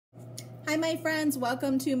Hi my friends,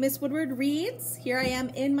 welcome to Miss Woodward Reads. Here I am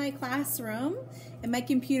in my classroom, in my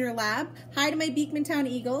computer lab. Hi to my Beekmantown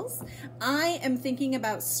Eagles. I am thinking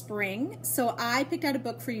about spring, so I picked out a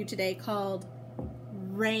book for you today called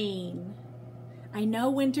Rain. I know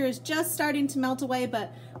winter is just starting to melt away,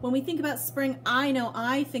 but when we think about spring,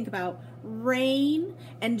 I think about rain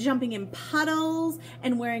and jumping in puddles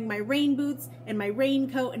and wearing my rain boots and my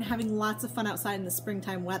raincoat and having lots of fun outside in the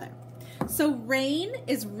springtime weather. So Rain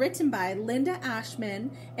is written by Linda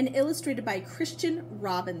Ashman and illustrated by Christian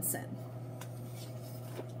Robinson.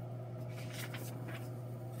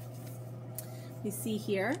 You see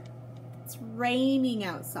here, it's raining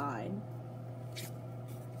outside.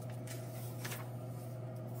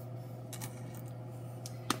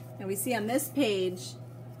 And we see on this page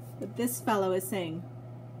that this fellow is saying,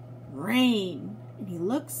 rain, and he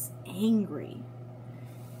looks angry.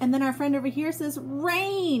 And then our friend over here says,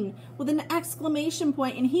 rain, with an exclamation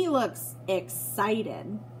point, and he looks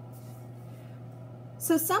excited.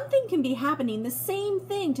 So something can be happening, the same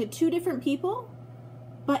thing to two different people,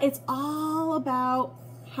 but it's all about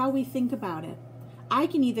how we think about it. I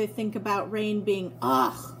can either think about rain being,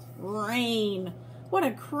 ugh, rain, what a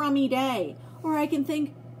crummy day. Or I can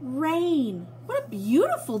think, rain, what a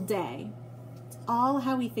beautiful day. It's all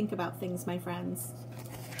how we think about things, my friends.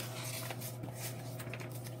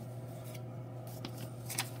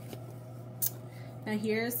 Now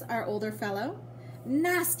here's our older fellow.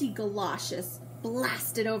 Nasty galoshes,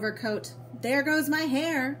 blasted overcoat. There goes my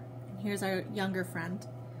hair. And here's our younger friend.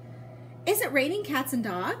 Is it raining cats and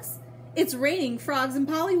dogs? It's raining frogs and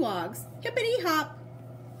pollywogs. Hippity hop.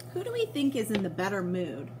 Who do we think is in the better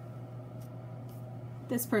mood?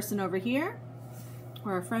 This person over here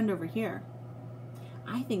or our friend over here?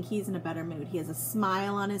 I think he's in a better mood. He has a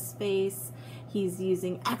smile on his face. He's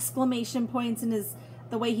using exclamation points in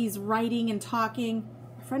the way he's writing and talking.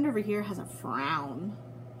 Our friend over here has a frown,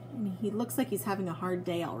 and he looks like he's having a hard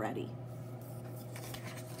day already.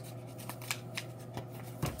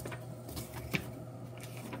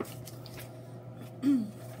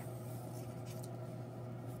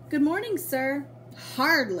 Good morning, sir.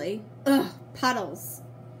 Hardly. Ugh, puddles.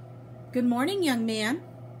 Good morning, young man.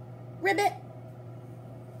 Ribbit.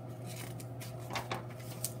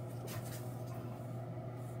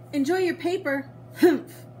 Enjoy your paper.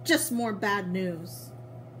 Humph, just more bad news.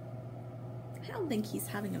 I don't think he's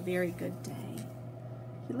having a very good day.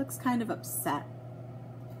 He looks kind of upset.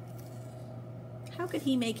 How could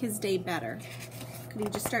he make his day better? Could he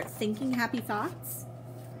just start thinking happy thoughts?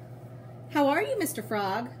 How are you, Mr.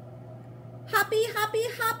 Frog? Happy, happy,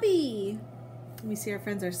 happy. We see our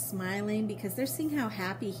friends are smiling because they're seeing how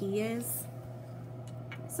happy he is.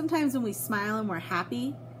 Sometimes when we smile and we're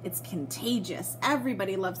happy, it's contagious.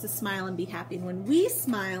 Everybody loves to smile and be happy. And when we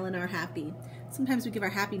smile and are happy, sometimes we give our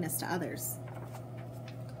happiness to others.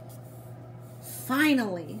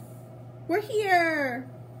 Finally, we're here.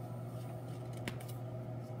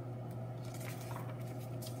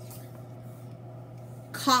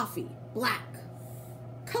 Coffee, black.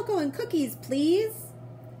 Cocoa and cookies, please.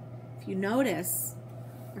 If you notice,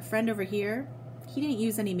 our friend over here, he didn't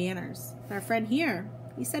use any manners. But our friend here,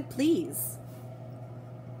 he said please.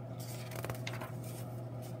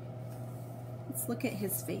 Let's look at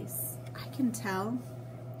his face. I can tell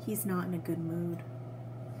he's not in a good mood.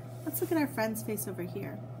 Let's look at our friend's face over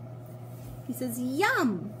here. He says,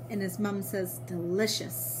 yum, and his mom says,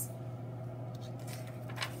 delicious.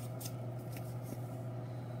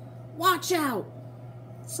 Watch out.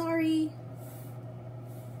 Sorry.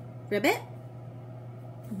 Ribbit.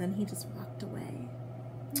 And then he just walked away.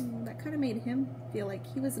 That kind of made him feel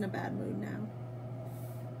like he was in a bad mood now.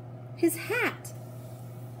 His hat.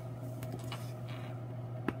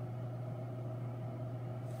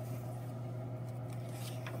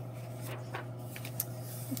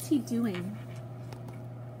 What's he doing?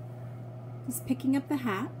 He's picking up the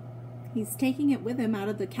hat. He's taking it with him out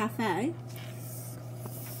of the cafe.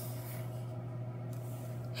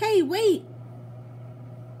 Hey, wait!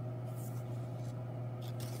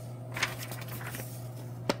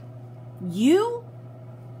 You?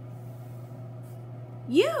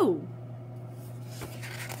 You!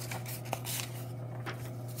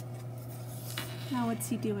 Now what's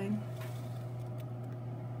he doing?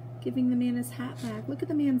 Giving the man his hat back. Look at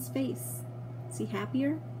the man's face. Is he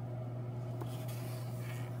happier?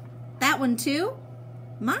 That one too?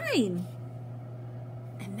 Mine!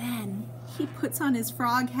 And then he puts on his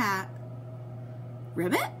frog hat.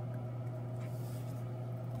 Ribbit?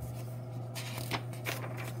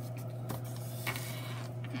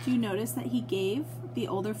 Did you notice that he gave the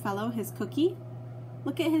older fellow his cookie?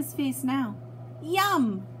 Look at his face now.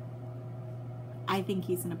 Yum! I think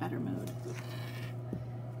he's in a better mood.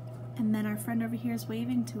 And then our friend over here is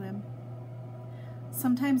waving to him.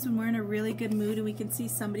 Sometimes when we're in a really good mood and we can see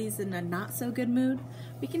somebody's in a not so good mood,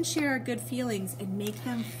 we can share our good feelings and make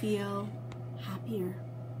them feel happier.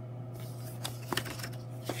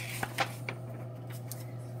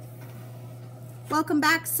 Welcome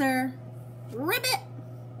back, sir. Ribbit!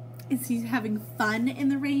 Is he having fun in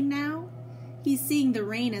the rain now? He's seeing the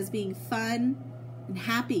rain as being fun and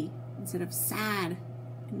happy instead of sad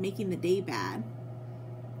and making the day bad.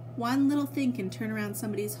 One little thing can turn around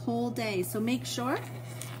somebody's whole day, so make sure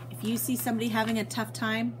if you see somebody having a tough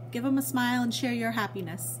time, give them a smile and share your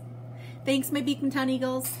happiness. Thanks, my Beacon Town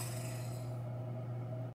Eagles.